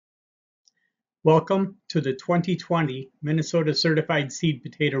Welcome to the 2020 Minnesota Certified Seed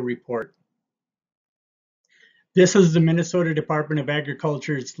Potato Report. This is the Minnesota Department of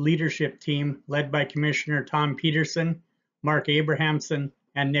Agriculture's leadership team led by Commissioner Tom Peterson, Mark Abrahamson,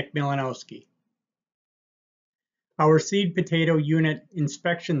 and Nick Milanowski. Our seed potato unit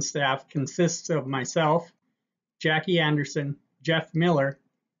inspection staff consists of myself, Jackie Anderson, Jeff Miller,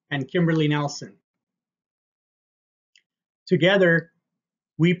 and Kimberly Nelson. Together,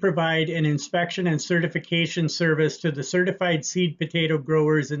 we provide an inspection and certification service to the certified seed potato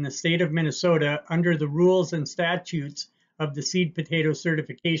growers in the state of Minnesota under the rules and statutes of the seed potato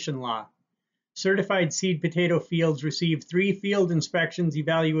certification law. Certified seed potato fields receive 3 field inspections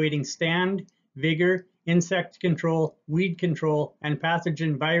evaluating stand, vigor, insect control, weed control, and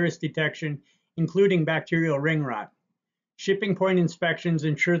pathogen virus detection, including bacterial ring rot. Shipping point inspections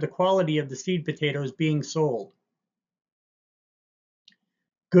ensure the quality of the seed potatoes being sold.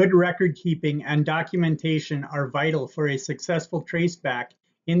 Good record keeping and documentation are vital for a successful traceback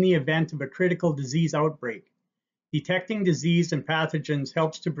in the event of a critical disease outbreak. Detecting disease and pathogens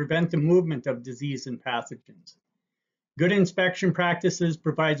helps to prevent the movement of disease and pathogens. Good inspection practices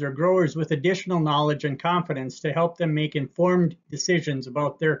provides our growers with additional knowledge and confidence to help them make informed decisions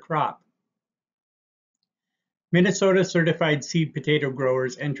about their crop. Minnesota certified seed potato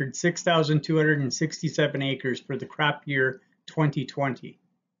growers entered 6,267 acres for the crop year 2020.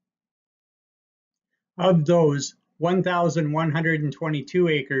 Of those, 1,122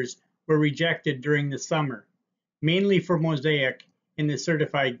 acres were rejected during the summer, mainly for mosaic in the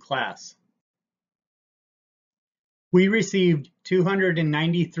certified class. We received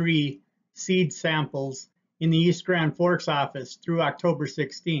 293 seed samples in the East Grand Forks office through October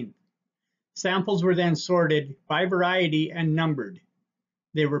 16th. Samples were then sorted by variety and numbered.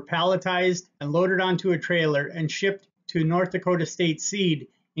 They were palletized and loaded onto a trailer and shipped to North Dakota State Seed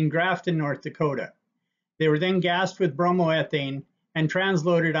in Grafton, North Dakota. They were then gassed with bromoethane and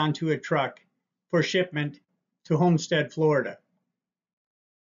transloaded onto a truck for shipment to Homestead, Florida.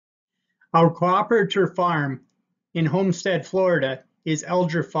 Our cooperative farm in Homestead, Florida is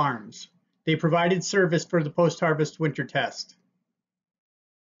Elger Farms. They provided service for the post-harvest winter test.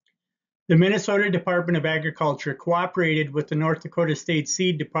 The Minnesota Department of Agriculture cooperated with the North Dakota State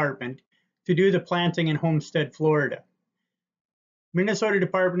Seed Department to do the planting in Homestead, Florida. Minnesota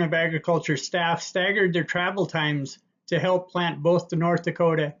Department of Agriculture staff staggered their travel times to help plant both the North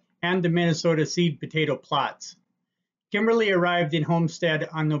Dakota and the Minnesota seed potato plots. Kimberly arrived in Homestead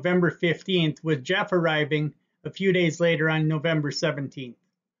on November 15th, with Jeff arriving a few days later on November 17th.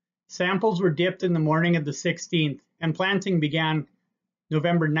 Samples were dipped in the morning of the 16th, and planting began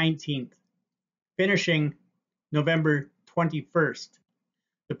November 19th, finishing November 21st.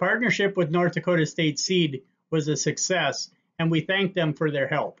 The partnership with North Dakota State Seed was a success, and we thank them for their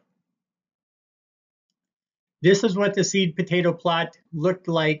help. This is what the seed potato plot looked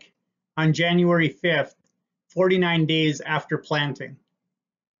like on January 5th, 49 days after planting.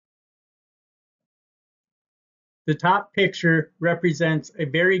 The top picture represents a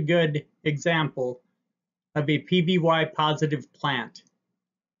very good example of a PVY positive plant.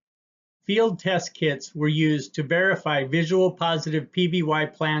 Field test kits were used to verify visual positive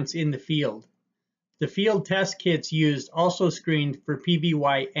PVY plants in the field. The field test kits used also screened for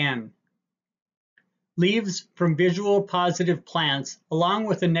PVYN. Leaves from visual positive plants, along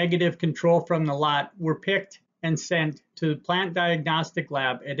with a negative control from the lot, were picked and sent to the plant diagnostic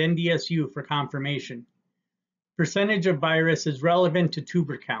lab at NDSU for confirmation. Percentage of virus is relevant to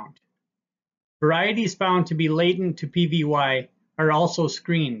tuber count. Varieties found to be latent to PVY are also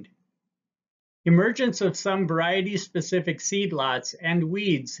screened. Emergence of some variety-specific seed lots and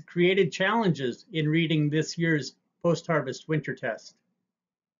weeds created challenges in reading this year's post-harvest winter test.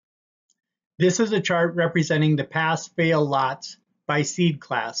 This is a chart representing the pass-fail lots by seed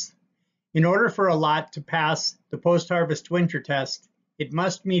class. In order for a lot to pass the post-harvest winter test, it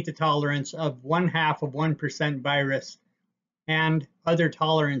must meet the tolerance of 0.5% virus and other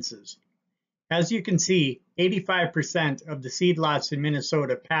tolerances. As you can see, 85% of the seed lots in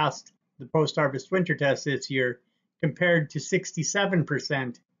Minnesota passed the post-harvest winter test this year, compared to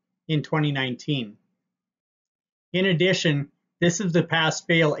 67% in 2019. In addition, this is the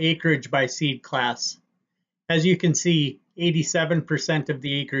pass-fail acreage by seed class. As you can see, 87% of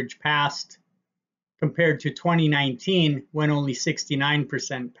the acreage passed, compared to 2019 when only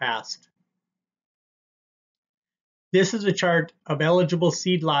 69% passed. This is a chart of eligible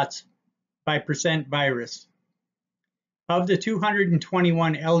seed lots by percent virus. Of the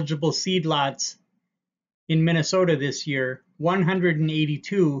 221 eligible seed lots in Minnesota this year,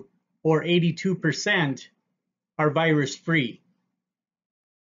 182, or 82%, are virus-free.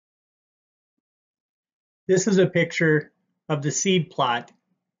 This is a picture of the seed plot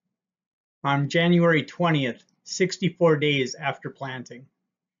on January 20th, 64 days after planting.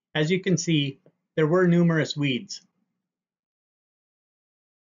 As you can see, there were numerous weeds.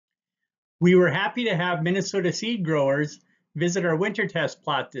 We were happy to have Minnesota seed growers visit our winter test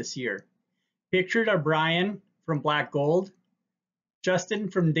plot this year. Pictured are Brian from Black Gold, Justin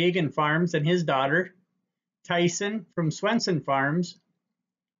from Dagan Farms and his daughter, Tyson from Swenson Farms,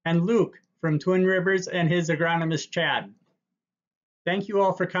 and Luke from Twin Rivers and his agronomist Chad. Thank you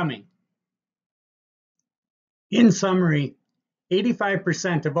all for coming. In summary,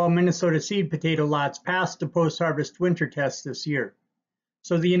 85% of all Minnesota seed potato lots passed the post-harvest winter test this year.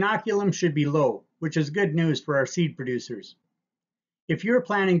 So the inoculum should be low, which is good news for our seed producers. If you're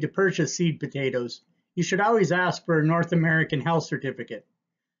planning to purchase seed potatoes, you should always ask for a North American Health Certificate.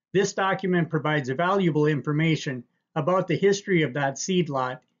 This document provides valuable information about the history of that seed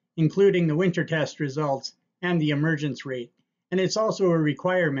lot, including the winter test results and the emergence rate, and it's also a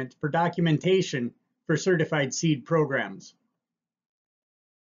requirement for documentation for certified seed programs.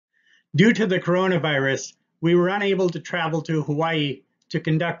 Due to the coronavirus, we were unable to travel to Hawaii to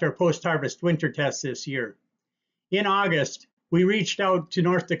conduct our post-harvest winter tests this year. In August, we reached out to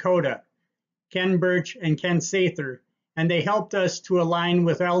North Dakota, Ken Birch and Ken Sather, and they helped us to align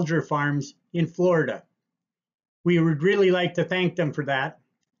with Alger Farms in Florida. We would really like to thank them for that,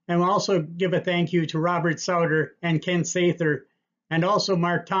 and also give a thank you to Robert Sauter and Ken Sather, and also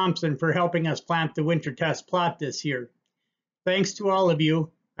Mark Thompson for helping us plant the winter test plot this year. Thanks to all of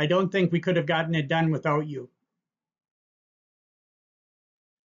you. I don't think we could have gotten it done without you.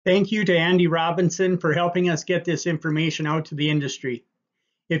 Thank you to Andy Robinson for helping us get this information out to the industry.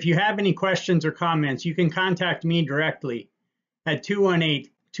 If you have any questions or comments, you can contact me directly at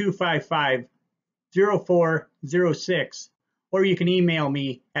 218-255-0406, or you can email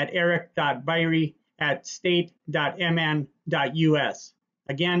me at eric.byrie@state.mn.us.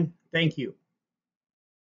 Again, thank you.